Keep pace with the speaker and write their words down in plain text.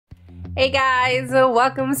Hey guys,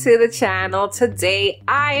 welcome to the channel. Today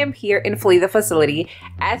I am here in Flee the Facility.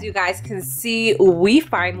 As you guys can see, we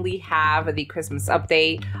finally have the Christmas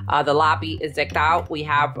update. The lobby is decked out. We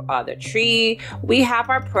have the tree. We have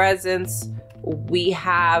our presents. We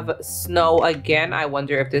have snow again. I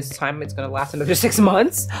wonder if this time it's gonna last another 6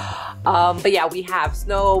 months. But yeah, we have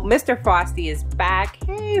snow. Mr. Frosty is back.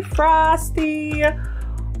 Hey Frosty.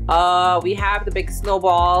 We have the big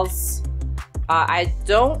snowballs. I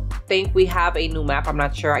don't think we have a new map. I'm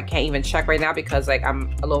not sure. I can't even check right now because like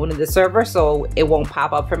I'm alone in the server, so it won't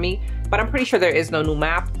pop up for me. But I'm pretty sure there is no new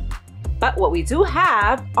map. But what we do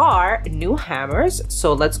have are new hammers.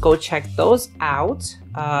 So let's go check those out.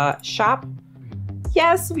 Shop.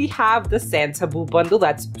 Yes, we have the Santa Boo bundle.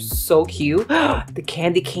 That's so cute. The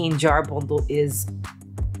candy cane jar bundle is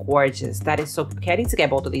gorgeous. That is so cute. I need to get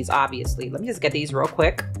both of these, obviously. Let me just get these real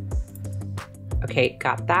quick. Okay,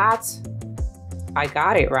 got that. I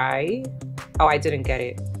got it, right? Oh, I didn't get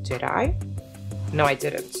it. Did I? No, I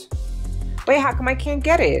didn't. Wait, how come I can't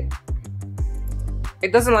get it?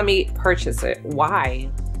 It doesn't let me purchase it.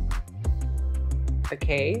 Why?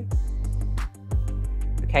 Okay.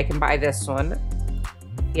 Okay, I can buy this one.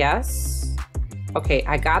 Yes. Okay,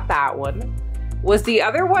 I got that one. Was the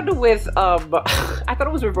other one with, I thought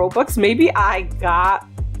it was with Roblox. Maybe I got...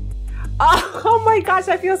 Oh my gosh,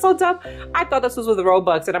 I feel so dumb. I thought this was with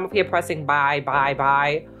Robux and I'm up here pressing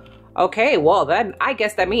buy. Okay, well then I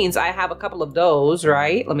guess that means I have a couple of those,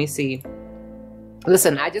 right? Let me see.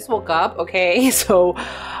 Listen, I just woke up, okay? So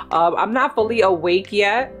I'm not fully awake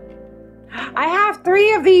yet. I have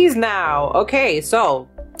 3 of these now. Okay, so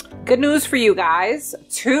good news for you guys.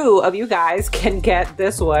 2 of you guys can get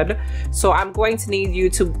this one. So I'm going to need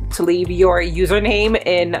you to leave your username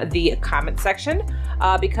in the comment section.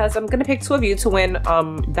 Because I'm gonna pick 2 of you to win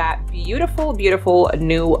that beautiful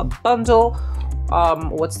new bundle.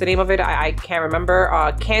 What's the name of it? I can't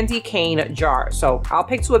remember. Candy cane jar. So I'll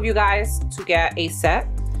pick 2 of you guys to get a set.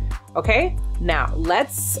 Okay, now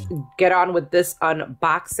let's get on with this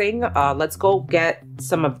unboxing. Let's go get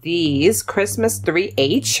some of these Christmas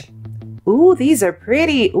 3H. Ooh, these are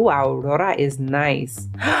pretty. Ooh, Aurora is nice.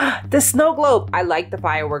 The snow globe. I like the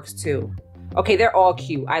fireworks too. Okay, they're all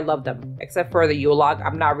cute. I love them, except for the Yule log.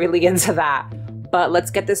 I'm not really into that. But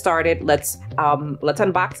let's get this started. Let's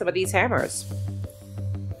unbox some of these hammers.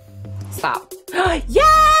 Stop.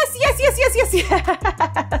 Yes!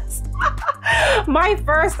 My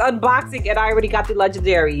first unboxing and I already got the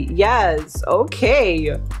legendary. Yes,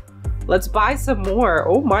 okay. Let's buy some more.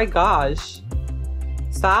 Oh my gosh.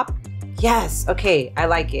 Stop. Yes, okay, I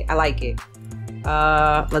like it.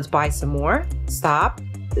 Let's buy some more. Stop.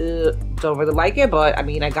 Don't really like it, but I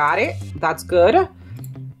mean, I got it. That's good.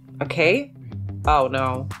 Okay. Oh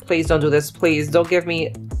no, please don't do this. Please don't give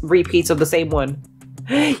me repeats of the same one.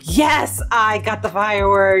 Yes, I got the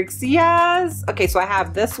fireworks. Yes. Okay, so I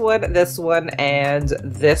have this one, and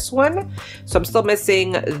this one. So I'm still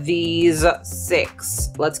missing these 6.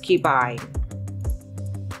 Let's keep buying.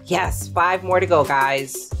 Yes, 5 more to go,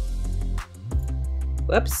 guys.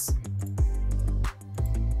 Whoops.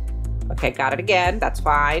 Okay, got it again. That's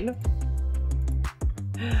fine.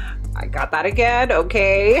 I got that again.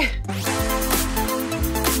 Okay.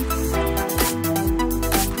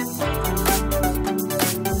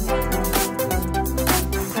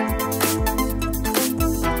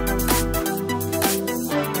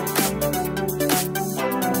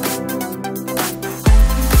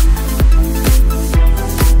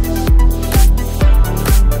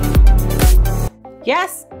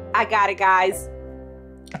 Yes, I got it, guys.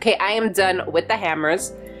 Okay, I am done with the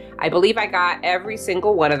hammers. I believe I got every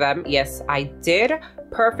single one of them. Yes, I did.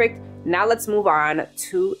 Perfect. Now let's move on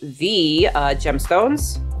to the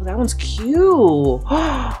gemstones. Oh, that one's cute.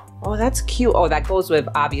 Oh, that's cute. Oh, that goes with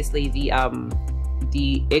obviously the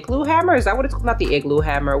igloo hammer. Is that what it's called? Not the igloo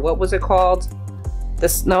hammer. What was it called? The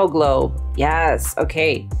snow globe. Yes.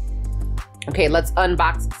 Okay. Okay, let's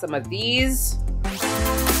unbox some of these.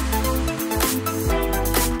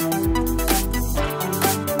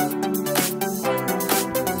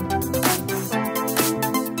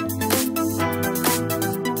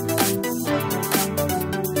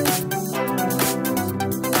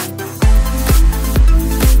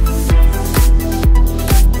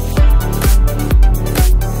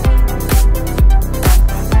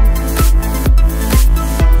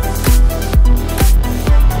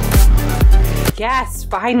 Yes,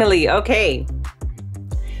 finally. Okay.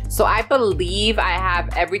 So I believe I have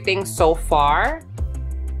everything so far.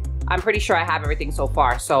 I'm pretty sure I have everything so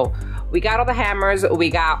far. So we got all the hammers. We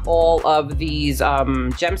got all of these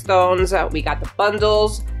gemstones. We got the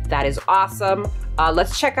bundles. That is awesome.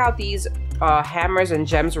 Let's check out these hammers and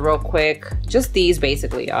gems real quick. Just these,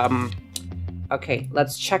 basically. Okay,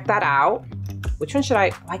 let's check that out. Which one should I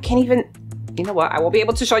can't even... You know what? I won't be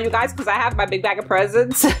able to show you guys because I have my big bag of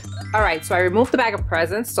presents. All right, so I removed the bag of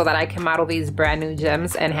presents so that I can model these brand new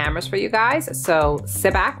gems and hammers for you guys. So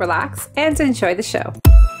sit back, relax, and enjoy the show.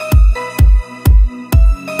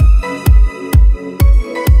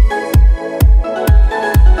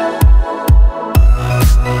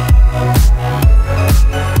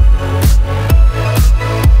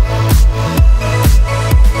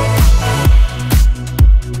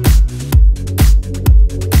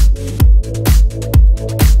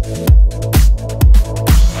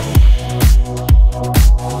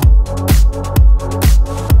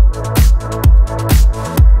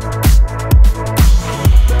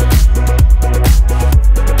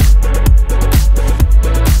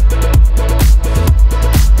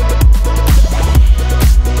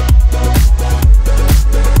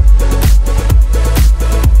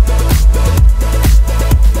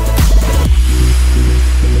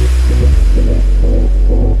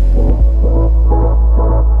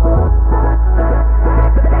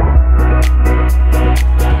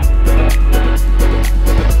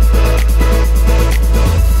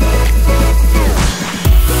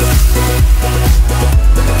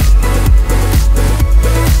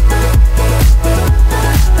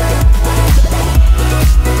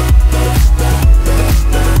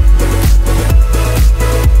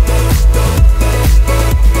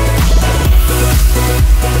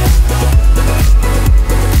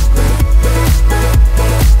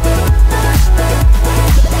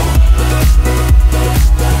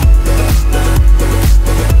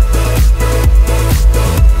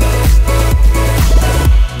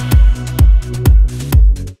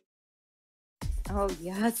 Oh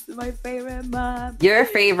yes, my favorite map. Your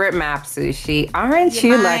favorite map, Sushi. Aren't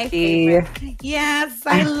you lucky? Favorite. Yes,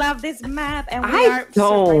 I love this map, and we I are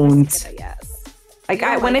don't. Yes.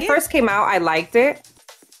 Like when it first came out, I liked it,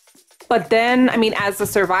 but then I mean, as a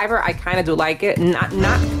survivor, I kind of do like it. Not.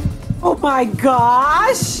 Oh my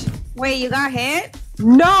gosh! Wait, you got hit?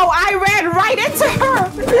 No, I ran right into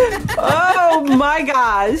her. Oh my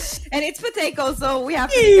gosh! And it's potato, so we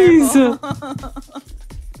have to be careful.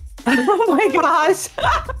 Oh my gosh!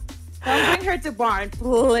 Don't bring her to barn,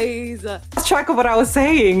 please. I lost track of what I was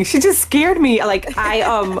saying. She just scared me. Like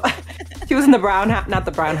she was in the brown house, not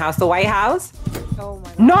the brown house, the White House. Oh my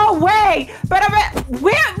God. No way! But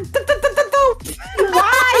where?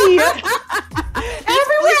 Why?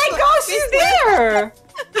 Everywhere I go, she's there.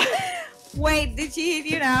 Wait, did she hit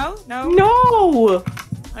you now? No. No.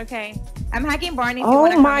 Okay, I'm hacking Barney.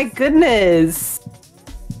 Oh my goodness.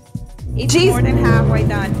 It's more than halfway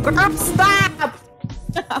done. Girl, stop!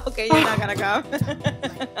 Okay, you're not gonna go.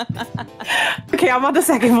 Okay, I'm on the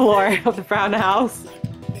second floor of the brown house.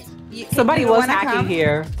 Somebody was hacking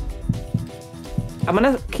here. I'm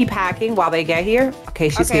gonna keep hacking while they get here. Okay,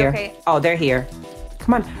 she's here. Okay. Oh, they're here.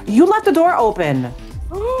 Come on. You left the door open.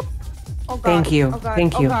 Oh God. Thank you. Oh God.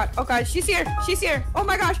 Thank you. Oh God. Oh God. She's here. She's here. Oh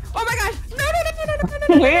my gosh. Oh my gosh.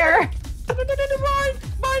 No. Where? Mine.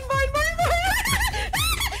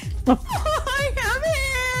 I am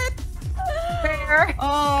hit. Where?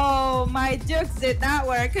 Oh, my jukes did not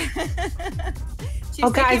work.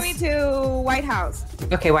 She's taking me to White House.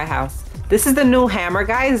 Okay, White House. This is the new hammer,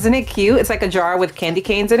 guys. Isn't it cute? It's like a jar with candy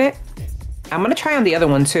canes in it. I'm gonna try on the other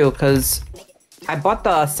one too, because I bought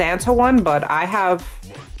the Santa one, but I have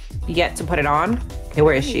yet to put it on. Okay,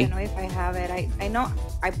 where is she? I don't know if I have it. I know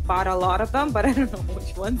I bought a lot of them, but I don't know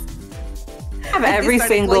which ones. I have every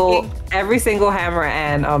single hammer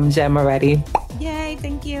and gem already. Yay,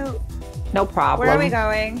 thank you. No problem. Where are we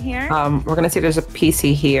going? Here? We're gonna see if there's a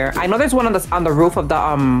PC here. I know there's one on the roof of the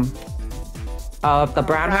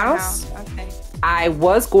brown house. Okay. I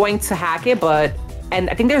was going to hack it, and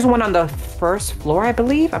I think there's one on the first floor, I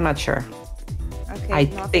believe. I'm not sure. Okay. I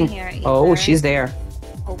think. Oh, she's there.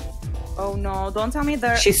 Oh no! Don't tell me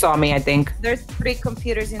there. She saw me, I think. There's 3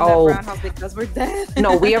 computers in the brown house because we're dead.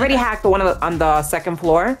 No, we already hacked the one on the second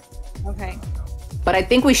floor. Okay. But I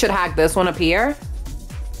think we should hack this one up here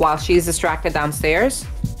while she's distracted downstairs.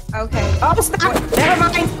 Okay. Oh, stop! Never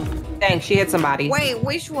mind. Dang, she hit somebody. Wait,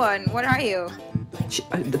 which one? What are you?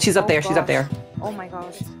 She's up there. Gosh. She's up there. Oh my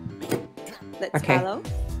gosh. Let's okay. follow.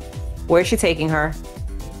 Where's she taking her?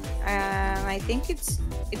 I think it's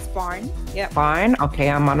barn. Yep. Barn? Okay,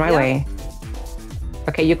 I'm on my way.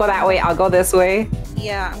 Okay, you go that way. I'll go this way.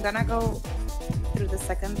 Yeah, I'm gonna go through the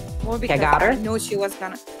second floor because I got her. I knew she was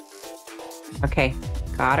gonna. Okay,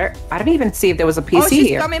 got her. I didn't even see if there was a PC she's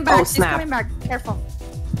here. Coming back. Oh, she's snap. coming back. Careful.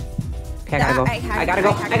 Okay, I gotta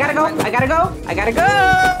go. I gotta go. I gotta go. I gotta go. I gotta go.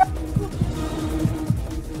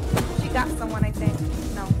 She got someone, I think.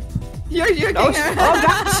 No. You're oh, her. Oh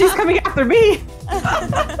God, she's coming after me.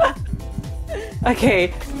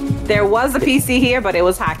 Okay, there was a PC here, but it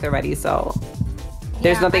was hacked already, so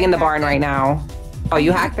there's nothing in the barn right now. Oh,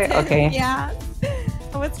 you hacked it? Okay. Yeah.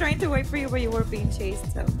 I was trying to wait for you, but you were being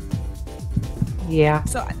chased, so. Yeah.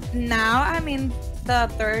 So now I'm in the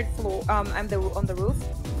 3rd floor. I'm on the roof.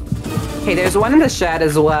 Okay, there's one in the shed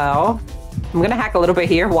as well. I'm gonna hack a little bit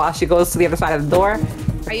here while she goes to the other side of the door.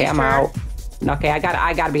 Okay, I'm out. Okay, I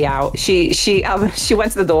gotta be out. She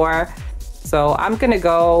went to the door, so I'm gonna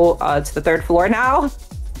go to the 3rd floor now.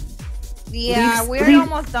 Yeah, we're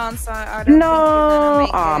almost done, so I don't think we're gonna make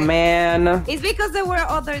it. Oh man. It's because there were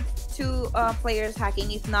other 2 players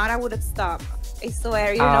hacking. If not, I would have stopped. I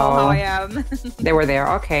swear, you know how I am. They were there.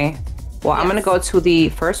 Okay. Well, yes. I'm gonna go to the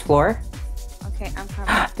 1st floor. Okay, I'm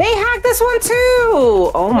coming. They hacked this one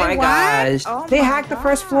too. Oh my gosh. Oh they hacked the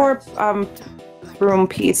 1st floor room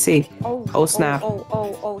PC. Oh snap.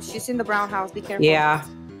 Oh, she's in the brown house. Be careful. Yeah.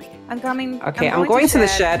 I'm coming. Okay, I'm going to the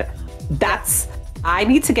shed. That's I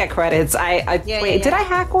need to get credits. Wait, did I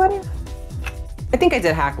hack one? I think I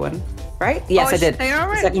did hack one. Right? Yes, I did. They're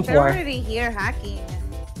already here hacking.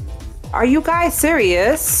 Are you guys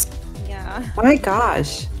serious? Yeah. Oh my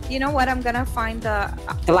gosh. You know what? I'm gonna find the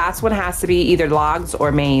last one has to be either logs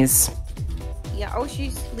or maze. Yeah. Oh,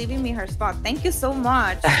 she's leaving me her spot. Thank you so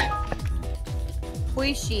much. Who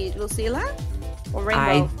is she? Lucilla? Or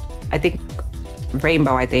Rainbow? I think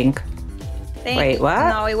Rainbow, I think. Wait, what?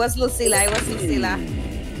 No, it was Lucilla. It was Lucilla.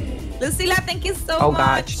 Lucilla, thank you so much. Oh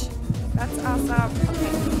gosh. That's awesome.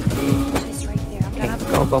 Okay. She's right there. I'm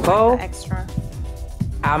gonna go. Extra.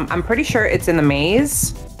 I'm pretty sure it's in the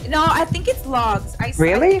maze. No, I think it's logs.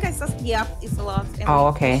 Really? I think I saw, yep, it's logs. And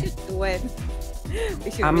okay. We should do it.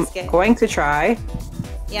 We should I'm risk it. going to try.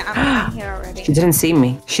 Yeah, I'm here already. She didn't see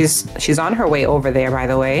me. She's on her way over there, by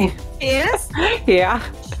the way. Yes? Yeah.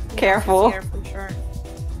 Careful. Here for sure.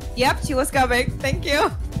 Yep, she was coming. Thank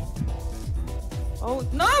you. Oh,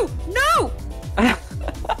 no! No!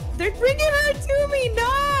 They're bringing her to me.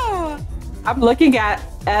 No! I'm looking at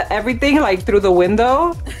everything like through the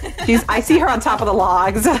window. I see her on top of the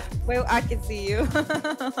logs. Well, I can see you.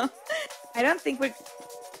 I don't think we're...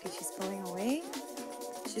 Okay, she's going away.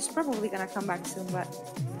 She's probably gonna come back soon, but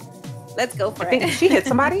let's go for it. She hit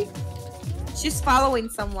somebody? She's following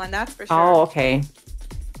someone, that's for sure. Oh, okay.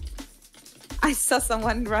 I saw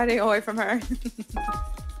someone running away from her.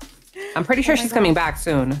 I'm pretty sure she's coming back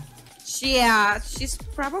soon. Yeah, she's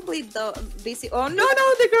probably busy. Oh, no,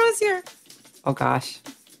 the girl's here. Oh, gosh.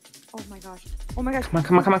 Oh, my gosh. Oh, my gosh. Come on.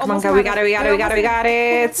 We got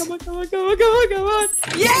it. Come on.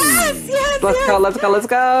 Yes. Let's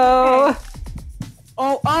go.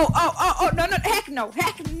 Oh, no. Heck no. I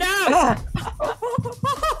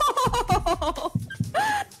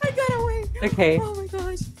got away. Okay. Oh, my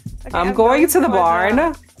gosh. Okay, I'm going to the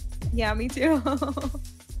barn. Yeah, me too.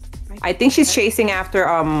 I think she's chasing after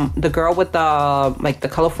the girl with the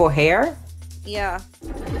colorful hair. Yeah.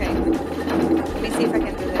 Okay. Let me see if I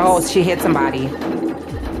can do this. Oh, she hit somebody.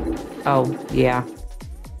 Oh, yeah.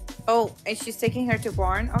 Oh, and she's taking her to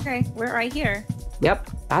barn. Okay, we're right here. Yep,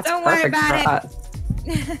 that's Don't perfect worry for about us.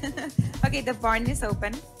 Okay, the barn is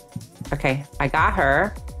open. Okay, I got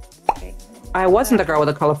her. Okay. I wasn't the girl with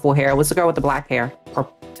the colorful hair. It was the girl with the black hair. Or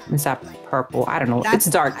is that purple? I don't know. It's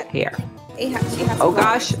dark hair. She has Oh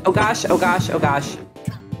gosh.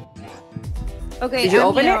 Okay, did you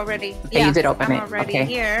open it already? Okay, yeah, you did open it. I'm already okay.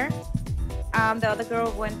 here. The other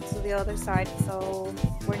girl went to the other side, so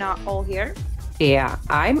we're not all here. Yeah,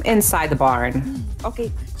 I'm inside the barn.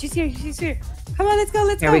 Okay, she's here. Come on, let's go.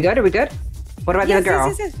 Are we good? What about the other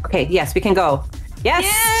girl? Yes. Okay, yes, we can go. Yes,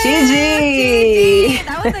 GG! GG!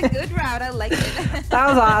 That was a good route. I liked it. That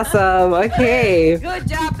was awesome. Okay. Good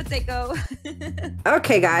job, Potato.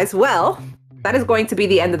 Okay, guys. Well, that is going to be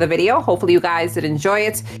the end of the video. Hopefully you guys did enjoy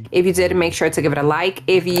it. If you did, make sure to give it a like.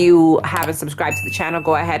 If you haven't subscribed to the channel,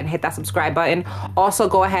 go ahead and hit that subscribe button. Also,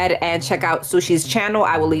 go ahead and check out Sushi's channel.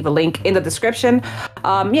 I will leave a link in the description.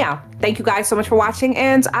 Yeah, thank you guys so much for watching,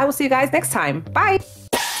 and I will see you guys next time. Bye!